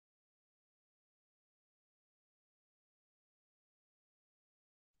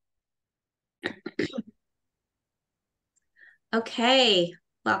Okay,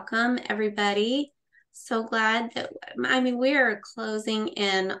 welcome everybody. So glad that, we are closing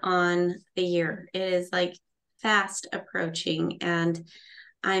in on the year. It is like fast approaching, and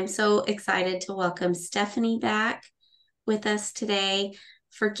I'm so excited to welcome Stephanie back with us today.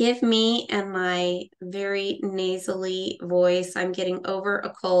 Forgive me and my very nasally voice. I'm getting over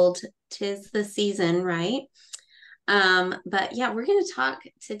a cold. 'Tis the season, right? But yeah, we're going to talk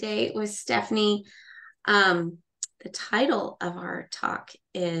today with Stephanie. Um, the title of our talk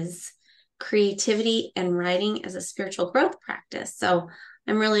is Creativity and Writing as a Spiritual Growth Practice. So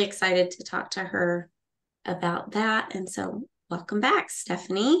I'm really excited to talk to her about that. And so welcome back,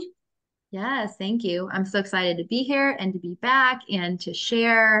 Stephanie. Yes, thank you. I'm so excited to be here and to be back and to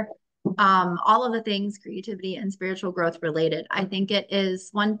share all of the things creativity and spiritual growth related. I think it is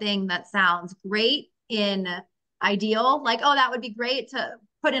one thing that sounds great in ideal, like, oh, that would be great to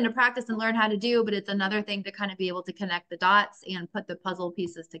put into practice and learn how to do, but it's another thing to kind of be able to connect the dots and put the puzzle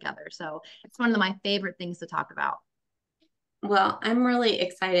pieces together. So it's one of my favorite things to talk about. Well, I'm really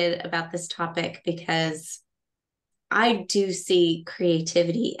excited about this topic because I do see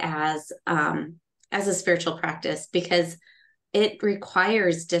creativity as a spiritual practice because it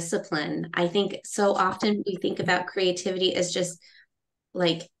requires discipline. I think so often we think about creativity as just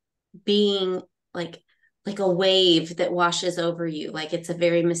like being like like a wave that washes over you, like it's a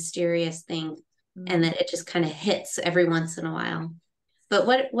very mysterious thing and Mm. that it just kind of hits every once in a while. But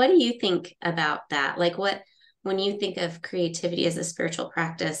what do you think about that? Like what when you think of creativity as a spiritual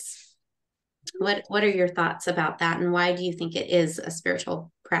practice, what are your thoughts about that and why do you think it is a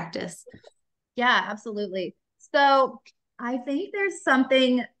spiritual practice? Yeah, absolutely. So I think there's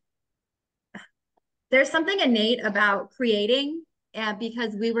something innate about creating and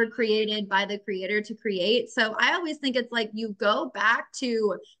because we were created by the creator to create. So I always think it's like you go back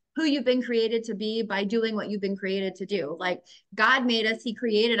to who you've been created to be by doing what you've been created to do. Like God made us, he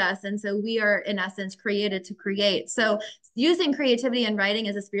created us. And so we are, in essence, created to create. So using creativity and writing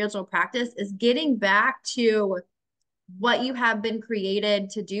as a spiritual practice is getting back to what you have been created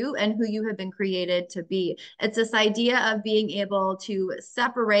to do and who you have been created to be. It's this idea of being able to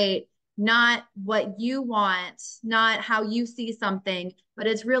separate not what you want, not how you see something, but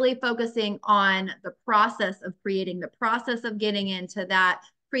it's really focusing on the process of creating, the process of getting into that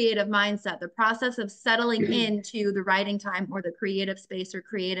creative mindset, the process of settling into the writing time or the creative space or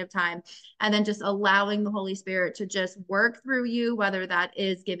creative time, and then just allowing the Holy Spirit to just work through you, whether that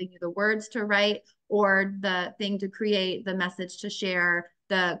is giving you the words to write or the thing to create, the message to share,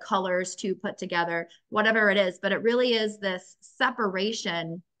 the colors to put together, whatever it is. But it really is this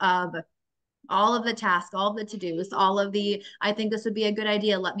separation of all of the tasks, all of the to-dos, all of the, I think this would be a good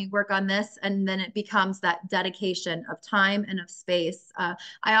idea. Let me work on this. And then it becomes that dedication of time and of space.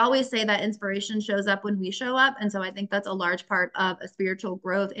 I always say that inspiration shows up when we show up. And so I think that's a large part of a spiritual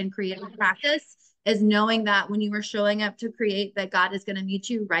growth and creative practice is knowing that when you are showing up to create that God is going to meet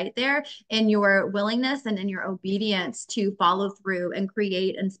you right there in your willingness and in your obedience to follow through and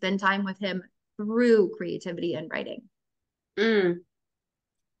create and spend time with him through creativity and writing. Mm,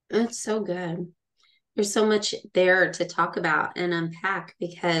 that's so good. There's so much there to talk about and unpack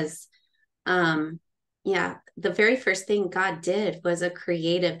because um yeah, the very first thing God did was a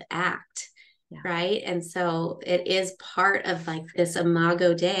creative act, Yeah. right? And so it is part of like this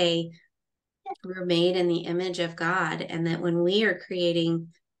imago Dei. We're made in the image of God, and that when we are creating,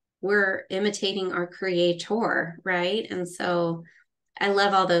 we're imitating our creator, right? And so I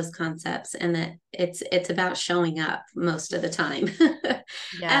love all those concepts and that it's about showing up most of the time, as with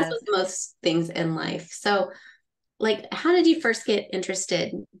Yes. most things in life. So like how did you first get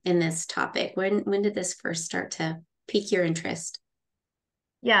interested in this topic? When did this first start to pique your interest?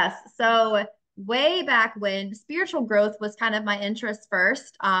 Yes. So way back when spiritual growth was kind of my interest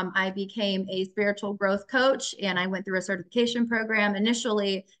first, I became a spiritual growth coach and I went through a certification program.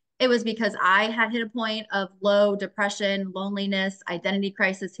 Initially, it was because I had hit a point of low depression, loneliness, identity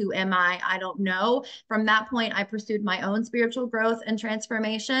crisis. Who am I? I don't know. From that point, I pursued my own spiritual growth and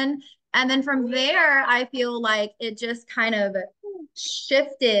transformation. And then from there, I feel like it just kind of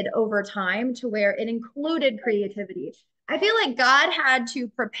shifted over time to where it included creativity. I feel like God had to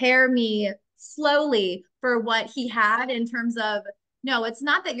prepare me slowly for what he had in terms of no, it's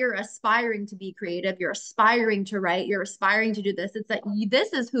not that you're aspiring to be creative, you're aspiring to write, you're aspiring to do this. It's that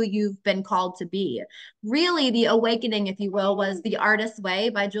this is who you've been called to be. Really, the awakening, if you will, was The Artist's Way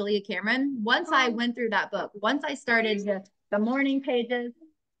by Julia Cameron. Once I went through that book, once I started the morning pages,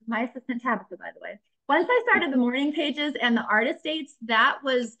 my assistant Tabitha, by the way. Once I started the morning pages and the artist dates, that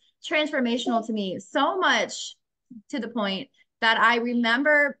was transformational to me. So much to the point that I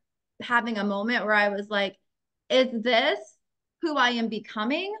remember having a moment where I was like, is this who I am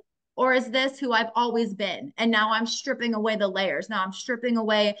becoming? Or is this who I've always been? And now I'm stripping away the layers. Now I'm stripping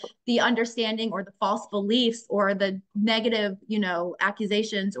away the understanding or the false beliefs or the negative,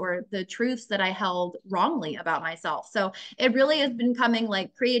 accusations or the truths that I held wrongly about myself. So it really has been coming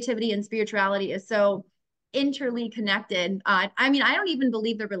like creativity and spirituality is so interly connected. I mean, I don't even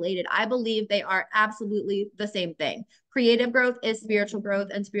believe they're related. I believe they are absolutely the same thing. Creative growth is spiritual growth,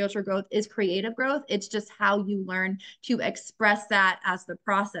 and spiritual growth is creative growth. It's just how you learn to express that as the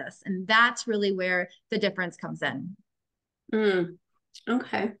process. And that's really where the difference comes in.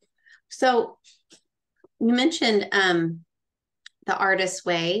 Okay. So you mentioned the Artist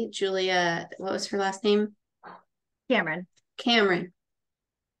Way, Julia, what was her last name? Cameron. Cameron.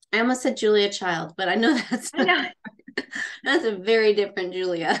 I almost said Julia Child, but I know that's that's a very different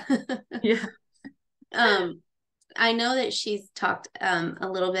Julia. Yeah. I know that she's talked a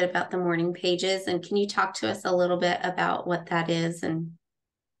little bit about the morning pages, and can you talk to us a little bit about what that is? And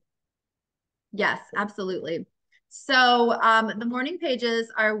yes, absolutely. So the morning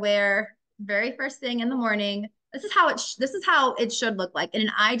pages are where very first thing in the morning, this is how it should look like in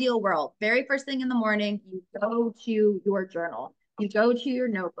an ideal world. Very first thing in the morning, you go to your journal, you go to your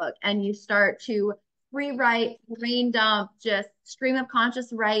notebook, and you start to rewrite, brain dump, just stream of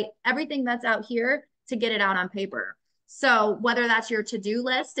conscious write everything that's out here to get it out on paper. So whether that's your to-do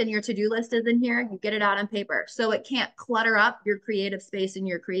list and your to-do list is in here, you get it out on paper. So it can't clutter up your creative space and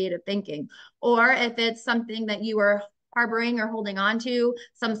your creative thinking. Or if it's something that you are harboring or holding on to,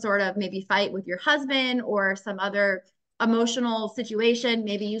 some sort of maybe fight with your husband or some other emotional situation,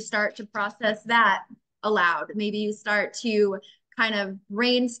 maybe you start to process that aloud. Maybe you start to kind of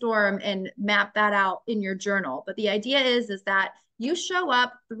brainstorm and map that out in your journal. But the idea is that you show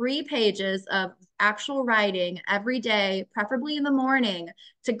up 3 pages of actual writing every day, preferably in the morning,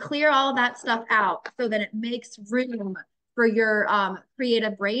 to clear all that stuff out so that it makes room for your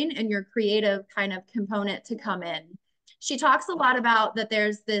creative brain and your creative kind of component to come in. She talks a lot about that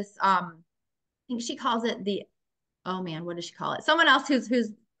there's this, I think she calls it the, oh man, what does she call it? Someone else who's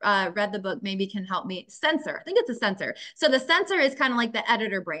read the book maybe can help me. Censor. I think it's a censor. So the censor is kind of like the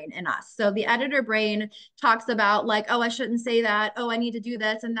editor brain in us. So the editor brain talks about like, oh, I shouldn't say that. Oh, I need to do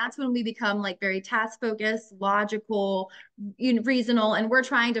this. And that's when we become like very task focused, logical, reasonable, and we're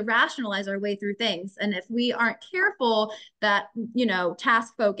trying to rationalize our way through things. And if we aren't careful that,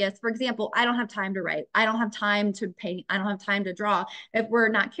 task focus, for example, I don't have time to write. I don't have time to paint. I don't have time to draw. If we're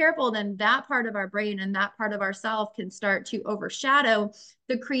not careful, then that part of our brain and that part of ourself can start to overshadow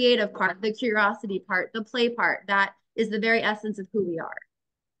the creative part, the curiosity part, the play part. That is the very essence of who we are.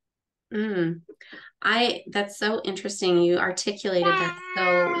 That's so interesting. You articulated that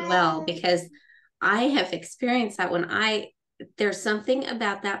so well because I have experienced that there's something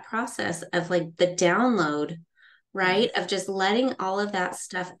about that process of like the download, right? Of just letting all of that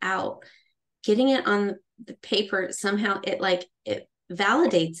stuff out, getting it on the paper. Somehow it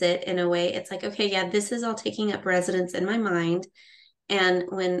validates it in a way. It's like, okay, yeah, this is all taking up residence in my mind. And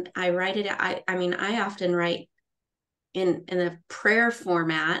when I write it, I mean, I often write in a prayer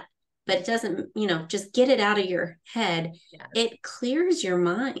format, but it doesn't, just get it out of your head. Yeah. It clears your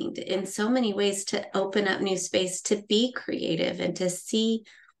mind in so many ways to open up new space, to be creative and to see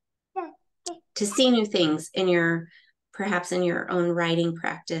new things perhaps in your own writing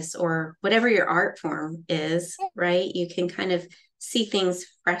practice or whatever your art form is, right? You can kind of see things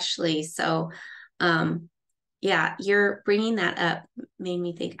freshly. So, yeah, you're bringing that up made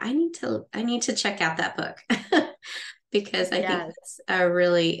me think I need to check out that book because I think it's a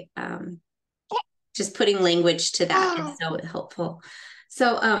really just putting language to that is so helpful.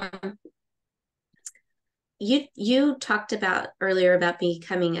 So you talked about earlier about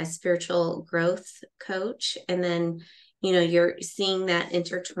becoming a spiritual growth coach, and then you're seeing that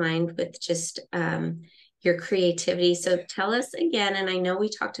intertwined with just your creativity. So tell us again, and I know we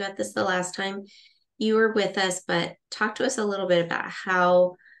talked about this the last time you were with us, but talk to us a little bit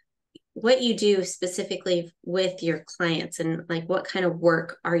about what you do specifically with your clients and like what kind of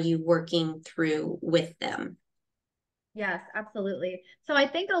work are you working through with them? Yes, absolutely. So I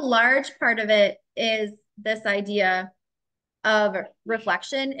think a large part of it is this idea of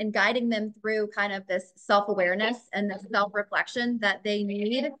reflection and guiding them through kind of this self-awareness and the self-reflection that they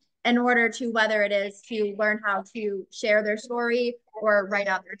need in order to, whether it is to learn how to share their story or write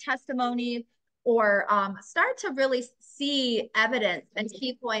out their testimony or start to really see evidence and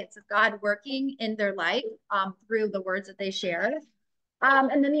key points of God working in their life through the words that they share.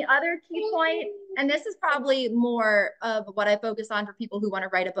 And then the other key point, and this is probably more of what I focus on for people who want to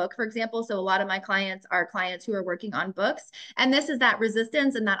write a book, for example. So a lot of my clients are clients who are working on books. And this is that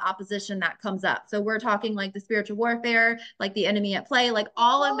resistance and that opposition that comes up. So we're talking like the spiritual warfare, like the enemy at play, like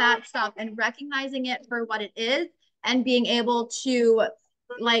all of that stuff, and recognizing it for what it is and being able to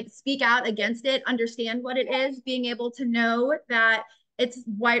like speak out against it, understand what it is, being able to know that it's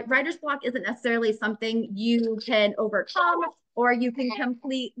writer's block isn't necessarily something you can overcome or you can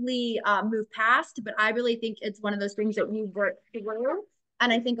completely move past. But I really think it's one of those things that you work through.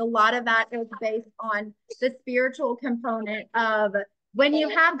 And I think a lot of that is based on the spiritual component of when you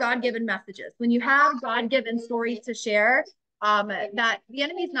have God-given messages, when you have God-given stories to share, that the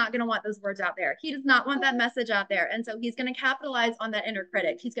enemy's not going to want those words out there. He does not want that message out there. And so he's going to capitalize on that inner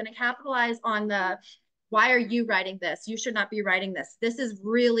critic. He's going to capitalize on the, why are you writing this? You should not be writing this. This is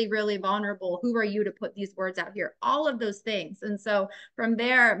really, really vulnerable. Who are you to put these words out here? All of those things. And so from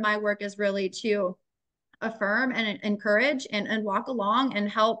there, my work is really to affirm and encourage and walk along and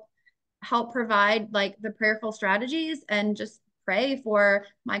help provide like the prayerful strategies and just pray for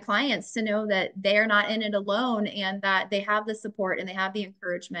my clients to know that they're not in it alone and that they have the support and they have the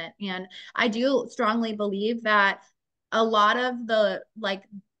encouragement. And I do strongly believe that a lot of the like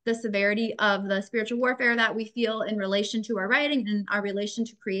the severity of the spiritual warfare that we feel in relation to our writing and our relation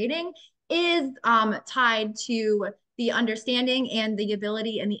to creating is tied to the understanding and the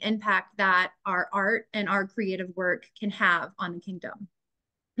ability and the impact that our art and our creative work can have on the kingdom.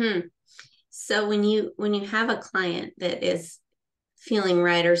 So when you have a client that is feeling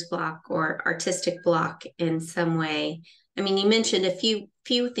writer's block or artistic block in some way, I mean, you mentioned a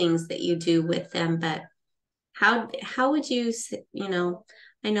few things that you do with them, but how would you, you know,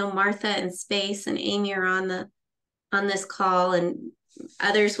 I know Martha and Space and Amy are on this call, and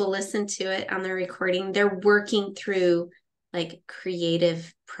others will listen to it on the recording. They're working through like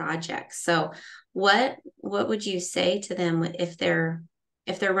creative projects. So what would you say to them if they're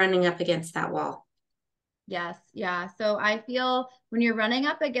running up against that wall? Yes. Yeah. So I feel when you're running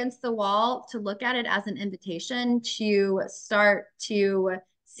up against the wall, to look at it as an invitation to start to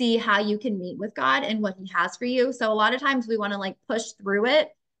see how you can meet with God and what he has for you. So a lot of times we want to like push through it.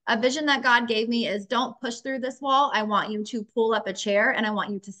 A vision that God gave me is don't push through this wall. I want you to pull up a chair and I want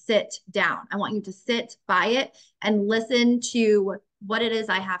you to sit down. I want you to sit by it and listen to what it is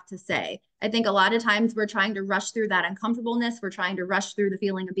I have to say. I think a lot of times we're trying to rush through that uncomfortableness. We're trying to rush through the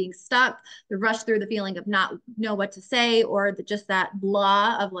feeling of being stuck, the rush through the feeling of not know what to say, or just that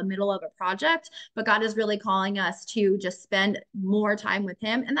blah of the middle of a project. But God is really calling us to just spend more time with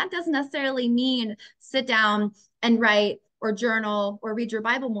him. And that doesn't necessarily mean sit down and write or journal or read your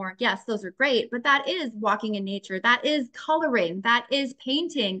Bible more. Yes, those are great, but that is walking in nature. That is coloring. That is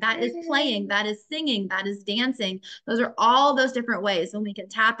painting. That is playing. That is singing. That is dancing. Those are all those different ways when we can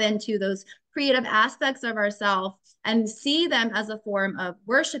tap into those creative aspects of ourselves and see them as a form of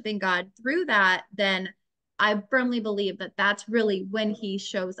worshiping God through that. Then I firmly believe that that's really when he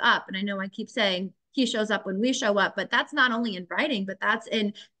shows up. And I know I keep saying he shows up when we show up, but that's not only in writing, but that's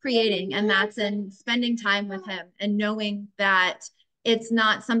in creating, and that's in spending time with him and knowing that it's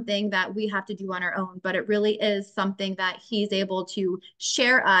not something that we have to do on our own, but it really is something that he's able to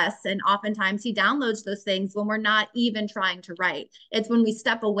share us. And oftentimes he downloads those things when we're not even trying to write. It's when we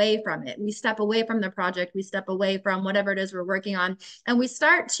step away from it. We step away from the project. We step away from whatever it is we're working on, and we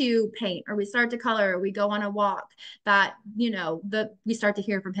start to paint or we start to color or we go on a walk, that, you know, we start to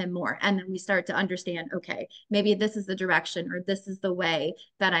hear from him more. And then we start to understand, okay, maybe this is the direction or this is the way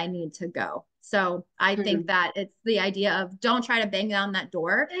that I need to go. So I think that it's the idea of don't try to bang down that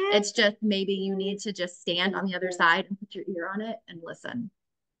door. It's just maybe you need to just stand on the other side and put your ear on it and listen.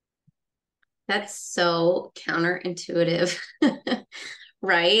 That's so counterintuitive,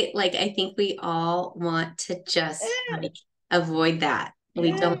 right? Like, I think we all want to just like avoid that.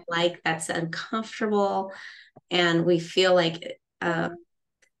 We don't like that's uncomfortable. And we feel like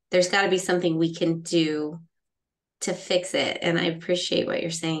there's got to be something we can do to fix it. And I appreciate what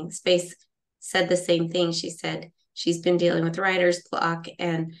you're saying. Space said the same thing. She said she's been dealing with writer's block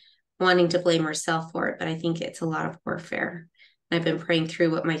and wanting to blame herself for it. But I think it's a lot of warfare. I've been praying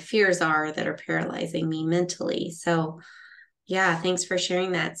through what my fears are that are paralyzing me mentally. So yeah, thanks for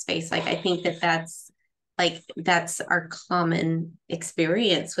sharing that, Space. Like, I think that's our common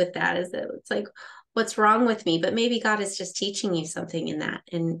experience with that, is that it's like, what's wrong with me? But maybe God is just teaching you something in that.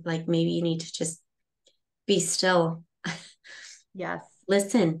 And like, maybe you need to just be still. Yes.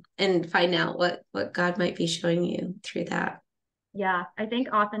 Listen and find out what God might be showing you through that. Yeah. I think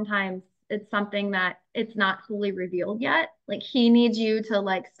oftentimes it's something that it's not fully revealed yet. Like he needs you to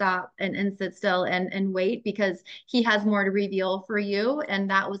like stop and sit still and wait because he has more to reveal for you. And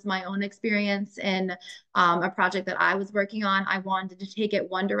that was my own experience in a project that I was working on. I wanted to take it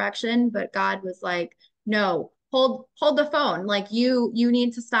one direction, but God was like, no, hold the phone. Like you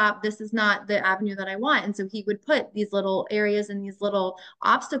need to stop. This is not the avenue that I want. And so he would put these little areas and these little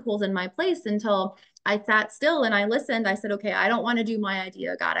obstacles in my place until I sat still and I listened. I said, okay, I don't want to do my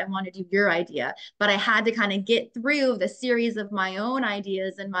idea, God. I want to do your idea. But I had to kind of get through the series of my own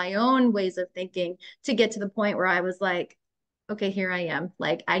ideas and my own ways of thinking to get to the point where I was like, okay, here I am.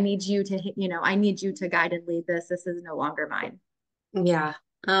 Like, I need you to, I need you to guide and lead this. This is no longer mine. Yeah.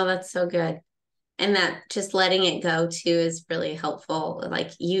 Oh, that's so good. And that just letting it go too is really helpful.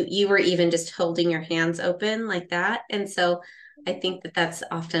 Like you were even just holding your hands open like that. And so I think that that's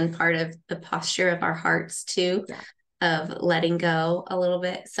often part of the posture of our hearts too, Yeah. of letting go a little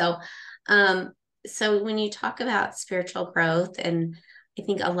bit. Um, so when you talk about spiritual growth, and I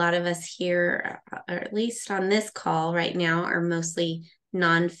think a lot of us here, or at least on this call right now, are mostly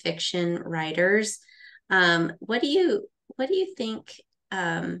nonfiction writers. What do you think?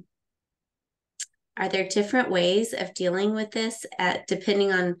 Are there different ways of dealing with this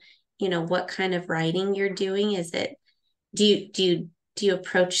depending on, what kind of writing you're doing? Is it, do you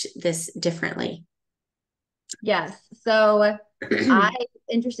approach this differently? Yes. So I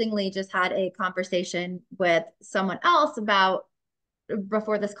interestingly just had a conversation with someone else about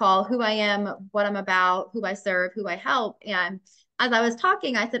before this call who I am, what I'm about, who I serve, who I help. And as I was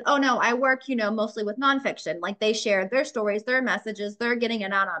talking, I said, oh no, I work, mostly with nonfiction. Like they share their stories, their messages, they're getting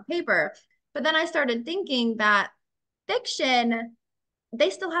it out on paper. But then I started thinking that fiction, they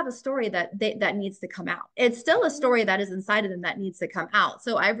still have a story that needs to come out. It's still a story that is inside of them that needs to come out.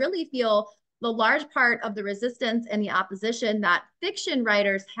 So I really feel the large part of the resistance and the opposition that fiction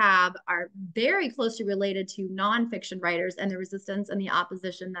writers have are very closely related to nonfiction writers and the resistance and the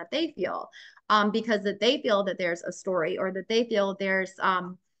opposition that they feel, because that they feel that there's a story or that they feel there's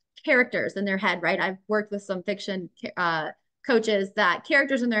characters in their head, right? I've worked with some fiction coaches that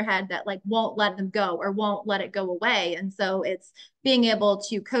characters in their head that like won't let them go or won't let it go away. And so it's being able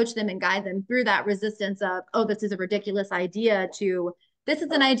to coach them and guide them through that resistance of, oh, this is a ridiculous idea to this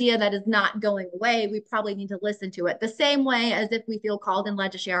is an idea that is not going away. We probably need to listen to it the same way as if we feel called and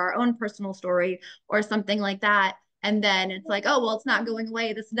led to share our own personal story or something like that. And then it's like, oh, well, it's not going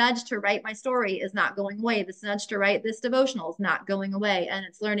away. This nudge to write my story is not going away. This nudge to write this devotional is not going away. And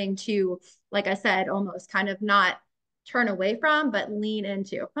it's learning to, like I said, almost kind of not turn away from, but lean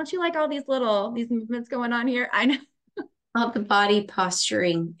into. Don't you like all these movements going on here? I know. All the body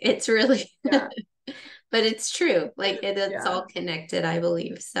posturing. It's really, Yeah. but it's true. Like it's Yeah. all connected, I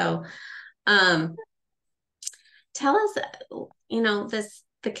believe. So, um, tell us,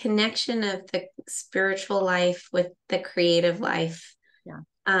 the connection of the spiritual life with the creative life. Yeah.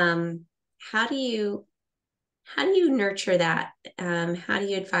 Um, how do you nurture that? How do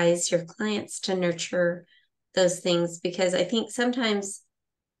you advise your clients to nurture those things? Because I think sometimes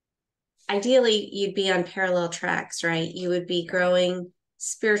ideally you'd be on parallel tracks, right? You would be growing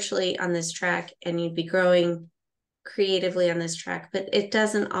spiritually on this track and you'd be growing creatively on this track, but it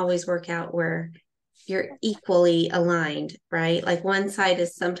doesn't always work out where you're equally aligned, right? Like one side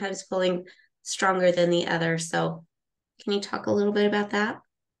is sometimes pulling stronger than the other. So can you talk a little bit about that?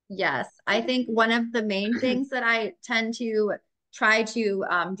 Yes, I think one of the main things that I tend to try to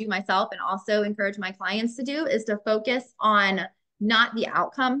do myself and also encourage my clients to do is to focus on not the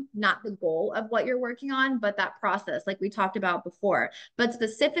outcome, not the goal of what you're working on, but that process, like we talked about before, but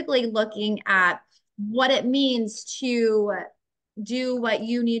specifically looking at what it means to do what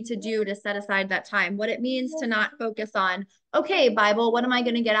you need to do to set aside that time, what it means to not focus on, okay, Bible, what am I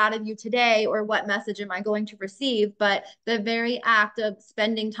going to get out of you today? Or what message am I going to receive? But the very act of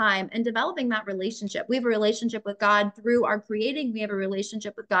spending time and developing that relationship. We have a relationship with God through our creating, we have a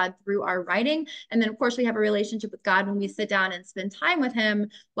relationship with God through our writing. And then, of course, we have a relationship with God when we sit down and spend time with Him,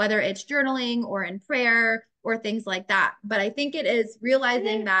 whether it's journaling or in prayer or things like that. But I think it is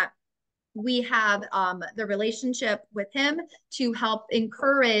realizing that we have the relationship with him to help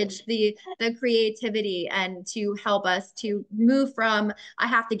encourage the creativity and to help us to move from I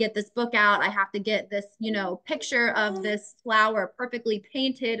have to get this book out, I have to get this picture of this flower perfectly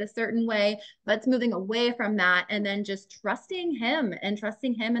painted a certain way, but it's moving away from that and then just trusting him and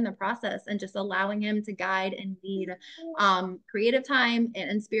trusting him in the process and just allowing him to guide and lead creative time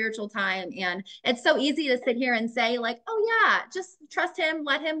and spiritual time. And it's so easy to sit here and say like, oh yeah, just trust him,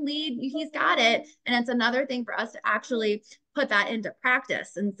 let him lead, he's got it. And it's another thing for us to actually put that into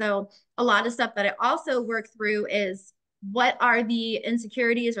practice. And so a lot of stuff that I also work through is what are the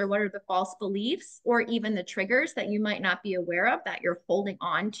insecurities or what are the false beliefs or even the triggers that you might not be aware of that you're holding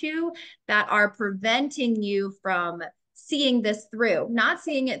on to that are preventing you from seeing this through, not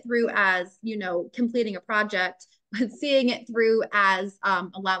seeing it through as, you know, completing a project, but seeing it through as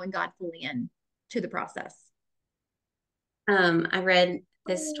allowing God fully in to the process. I read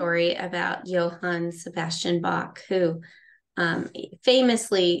this story about Johann Sebastian Bach, who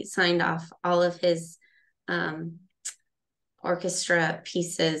famously signed off all of his orchestra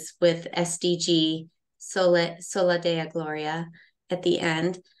pieces with SDG, Sola Dea Gloria, at the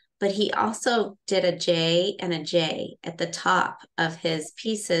end. But he also did a J and a J at the top of his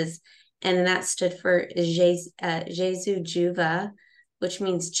pieces, and that stood for Jesu Juva, which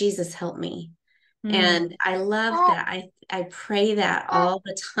means Jesus help me. And I love that. I pray that all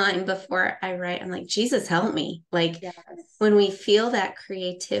the time before I write. I'm like, Jesus help me. Like, Yes. when we feel that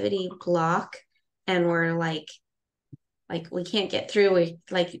creativity block and we're like we can't get through, we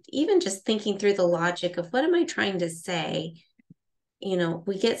like even just thinking through the logic of what am I trying to say, you know,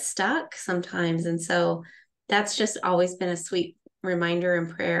 we get stuck sometimes. And so that's just always been a sweet reminder and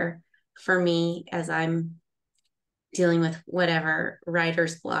prayer for me as I'm dealing with whatever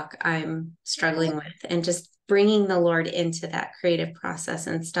writer's block I'm struggling with, and just bringing the Lord into that creative process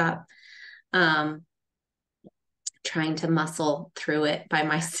and stop trying to muscle through it by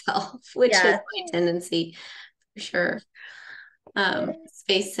myself, which is my tendency for sure.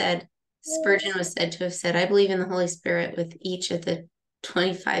 Space said, Spurgeon was said to have said, I believe in the Holy Spirit with each of the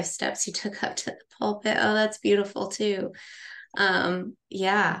 25 steps he took up to the pulpit. Oh, that's beautiful too.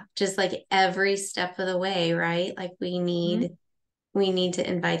 Yeah, just like every step of the way, right? Like we need to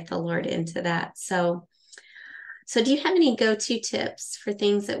invite the Lord into that. So do you have any go-to tips for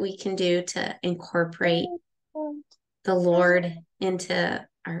things that we can do to incorporate the Lord into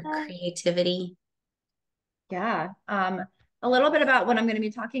our creativity? Yeah. A little bit about what I'm going to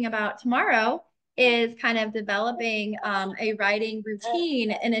be talking about tomorrow is kind of developing a writing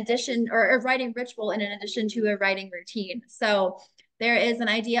routine in addition, or a writing ritual in addition to a writing routine. So there is an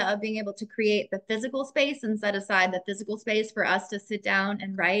idea of being able to create the physical space and set aside the physical space for us to sit down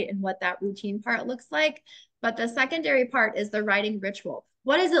and write and what that routine part looks like. But the secondary part is the writing ritual.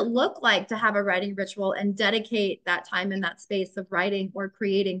 What does it look like to have a writing ritual and dedicate that time in that space of writing or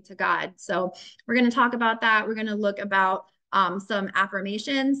creating to God? So we're going to talk about that. We're going to look about some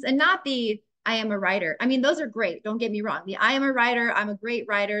affirmations, and not the I am a writer. I mean, those are great. Don't get me wrong. The I am a writer, I'm a great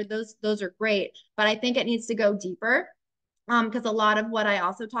writer. Those are great, but I think it needs to go deeper. Because a lot of what I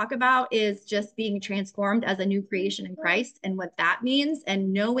also talk about is just being transformed as a new creation in Christ and what that means,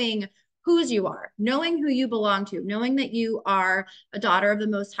 and knowing whose you are, knowing who you belong to, knowing that you are a daughter of the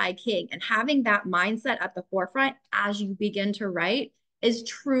Most High King, and having that mindset at the forefront as you begin to write is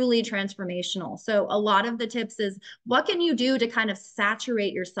truly transformational. So a lot of the tips is what can you do to kind of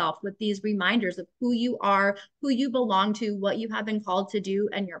saturate yourself with these reminders of who you are, who you belong to, what you have been called to do,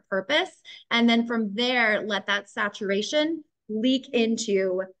 and your purpose. And then from there, let that saturation leak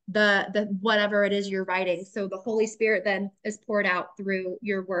into the whatever it is you're writing. So the Holy Spirit then is poured out through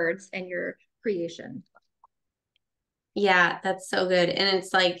your words and your creation. Yeah, that's so good. And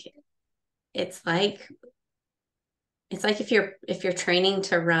it's like if you're training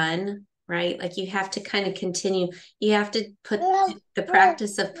to run, right? Like you have to kind of continue. You have to put the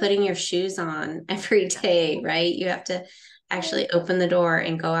practice of putting your shoes on every day, right? You have to actually open the door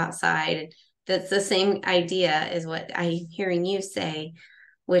and go outside. That's the same idea as what I'm hearing you say,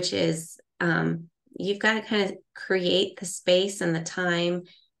 which is you've got to kind of create the space and the time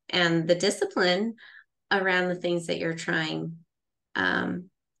and the discipline around the things that you're trying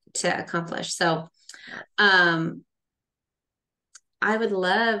to accomplish. So I would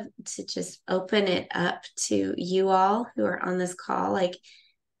love to just open it up to you all who are on this call. Like,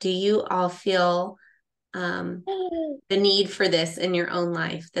 do you all feel the need for this in your own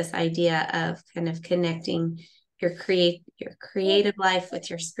life? This idea of kind of connecting your creative life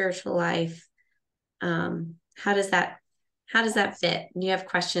with your spiritual life. How does that fit? Do you have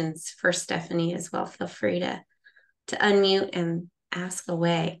questions for Stephanie as well? Feel free to unmute and ask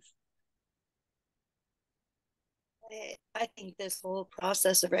away. I think this whole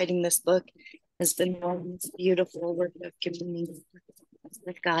process of writing this book has been one beautiful work of communion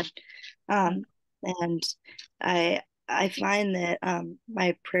with God. And I find that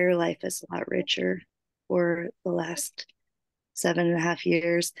my prayer life is a lot richer for the last 7.5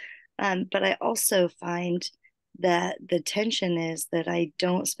 years. But I also find that the tension is that I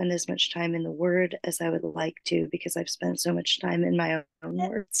don't spend as much time in the Word as I would like to, because I've spent so much time in my own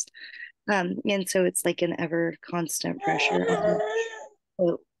words. And so it's like an ever constant pressure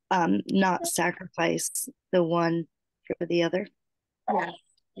on not sacrifice the one for the other. Yeah.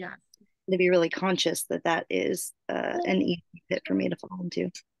 Yeah. To be really conscious that that is an easy pit for me to fall into.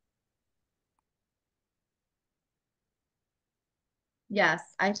 Yes,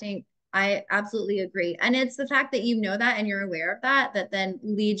 I think I absolutely agree. And it's the fact that you know that and you're aware of that that then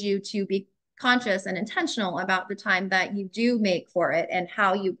leads you to be conscious and intentional about the time that you do make for it and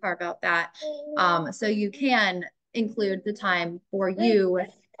how you carve out that. So you can include the time for you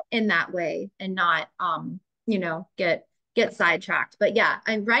in that way and not you know, get sidetracked. But yeah,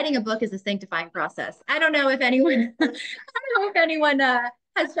 I'm writing a book is a sanctifying process. I don't know if anyone I don't know if anyone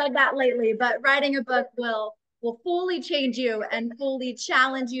has said that lately, but writing a book will fully change you and fully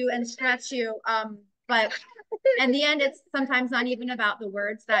challenge you and stretch you. But in the end, it's sometimes not even about the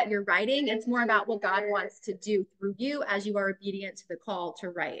words that you're writing. It's more about what God wants to do through you as you are obedient to the call to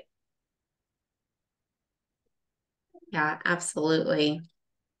write. Yeah, absolutely.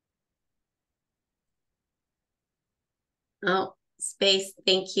 Oh, Space,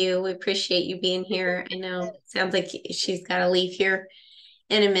 thank you. We appreciate you being here. I know it sounds like she's got to leave here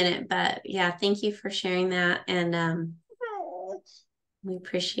in a minute, but yeah, thank you for sharing that. And we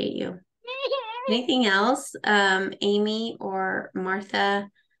appreciate you. Anything else, Amy or Martha,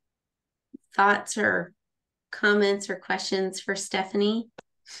 thoughts or comments or questions for Stephanie?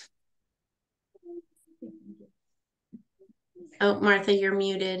 Oh, Martha, you're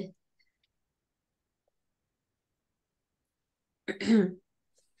muted. It's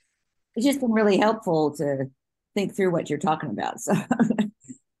just been really helpful to think through what you're talking about. So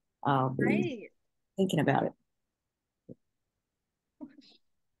I'll be thinking about it.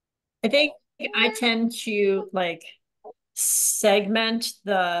 I think I tend to like segment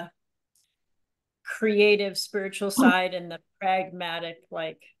the creative spiritual side and the pragmatic,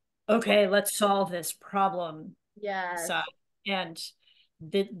 like, okay, let's solve this problem side. And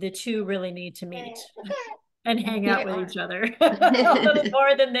the two really need to meet and hang out with each other a little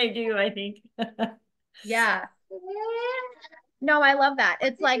more than they do, I think. Yeah. No, I love that.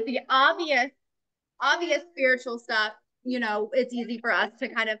 It's like the obvious spiritual stuff, you know, it's easy for us to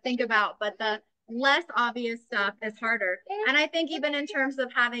kind of think about, but the less obvious stuff is harder. And I think even in terms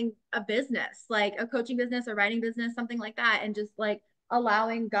of having a business, like a coaching business, a writing business, something like that, and just like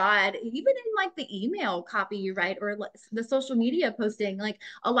allowing God, even in like the email copy you write or the social media posting, like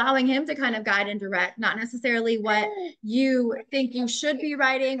allowing him to kind of guide and direct, not necessarily what you think you should be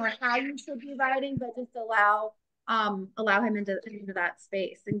writing or how you should be writing, but just allow him into that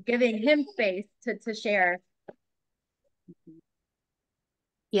space and giving him space to share.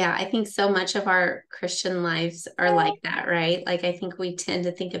 Yeah, I think so much of our Christian lives are like that, right? Like I think we tend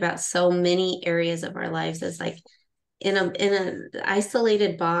to think about so many areas of our lives as like in a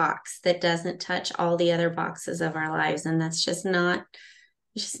isolated box that doesn't touch all the other boxes of our lives. And that's just not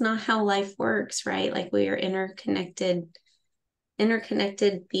how life works, right? Like we are interconnected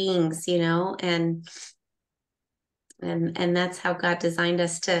beings, you know, and that's how God designed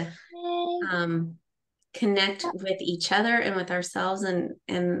us to connect with each other and with ourselves, and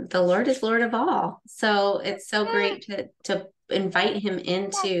the Lord is Lord of all. So it's so great to invite him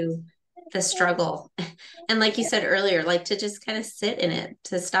into the struggle. And like you said earlier, like to just kind of sit in it,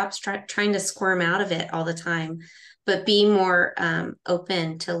 to stop trying to squirm out of it all the time, but be more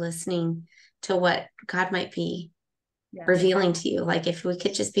open to listening to what God might be revealing to you. Like if we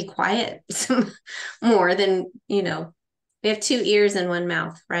could just be quiet some more than, you know, we have two ears and one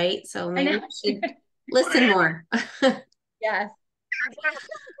mouth, right? So maybe we should listen more. Yes.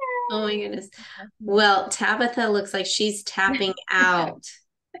 Oh my goodness. Well, Tabitha looks like she's tapping out.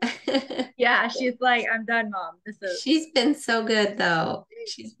 Yeah, she's like, I'm done, Mom. She's been so good though.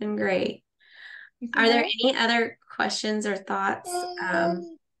 She's been great. Are there any other questions or thoughts? Hi,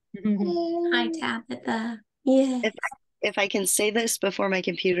 Tabitha. Yeah. If I can say this before my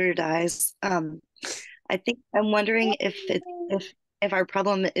computer dies, I think I'm wondering if our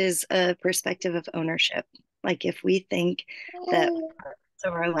problem is a perspective of ownership. Like if we think that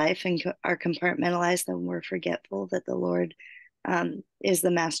of our life and are compartmentalized, then we're forgetful that the Lord is the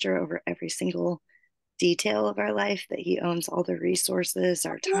master over every single detail of our life, that he owns all the resources,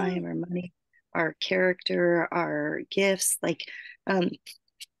 our time, our money, our character, our gifts, like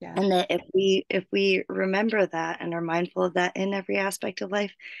and that if we remember that and are mindful of that in every aspect of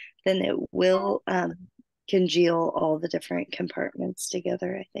life, then it will congeal all the different compartments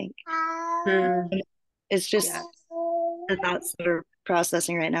together, I think. It's just the thoughts that are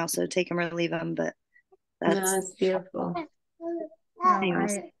processing right now, so take them or leave them, but that's beautiful. I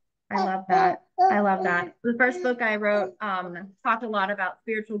love that. I love that. The first book I wrote talked a lot about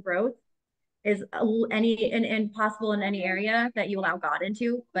spiritual growth and possible in any area that you allow God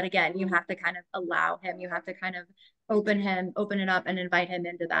into. But again, you have to kind of allow him, you have to kind of open it up and invite him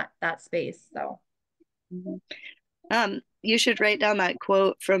into that space. So you should write down that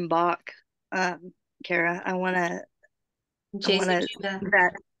quote from Bach, Kara. I want to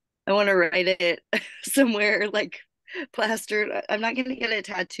write it somewhere, like plastered. I'm not gonna get it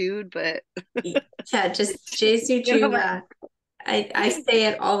tattooed, but yeah, just Jesu Judah. I say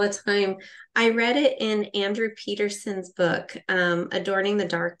it all the time. I read it in Andrew Peterson's book, Adorning the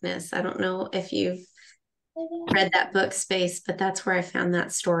Darkness. I don't know if you've read that book, Space, but that's where I found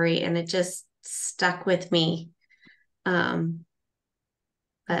that story, and it just stuck with me. But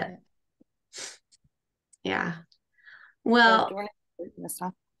yeah. Well,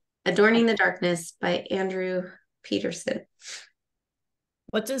 Adorning the Darkness by Andrew Peterson.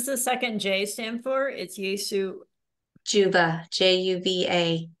 What does the second J stand for? It's Jesu. Juva,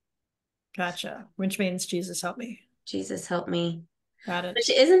 Juva. Gotcha. Which means Jesus help me. Jesus help me. Got it. Which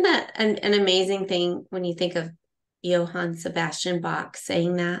isn't that an amazing thing when you think of Johann Sebastian Bach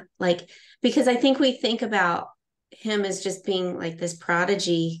saying that? Like, because I think we think about him as just being like this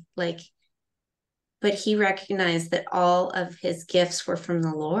prodigy, like, but he recognized that all of his gifts were from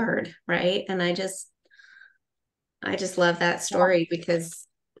the Lord, right? And I just love that story because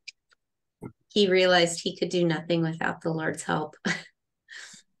he realized he could do nothing without the Lord's help.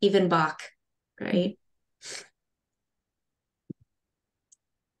 Even Bach, right?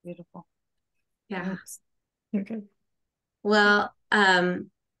 Beautiful. Yeah. Thanks. Okay. Well,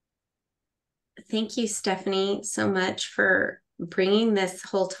 thank you, Stephanie, so much for bringing this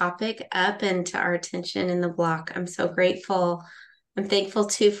whole topic up into our attention in the block. I'm so grateful. I'm thankful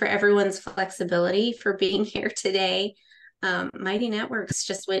too for everyone's flexibility for being here today. Mighty Networks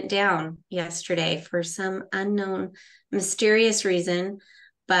just went down yesterday for some unknown, mysterious reason,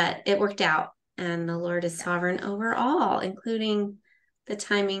 but it worked out, and the Lord is sovereign over all, including the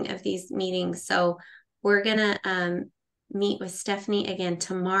timing of these meetings. So we're gonna meet with Stephanie again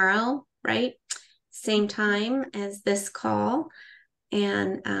tomorrow, right? Same time as this call,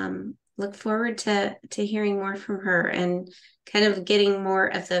 and look forward to hearing more from her and kind of getting more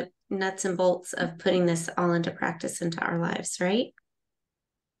of the nuts and bolts of putting this all into practice into our lives, right?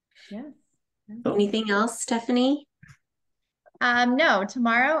 Yeah. Anything else, Stephanie? No,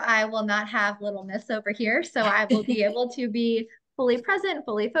 tomorrow I will not have little miss over here, so I will be able to be fully present,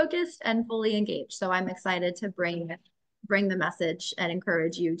 fully focused, and fully engaged. So I'm excited to bring the message and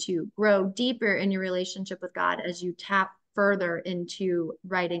encourage you to grow deeper in your relationship with God as you tap further into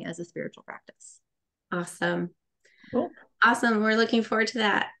writing as a spiritual practice. Awesome. Cool. Awesome. We're looking forward to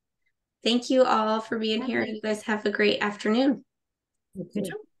that. Thank you all for being here. You guys have a great afternoon. You too.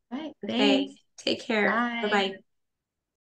 All right. Okay. Thanks. Take care. Bye. Bye-bye.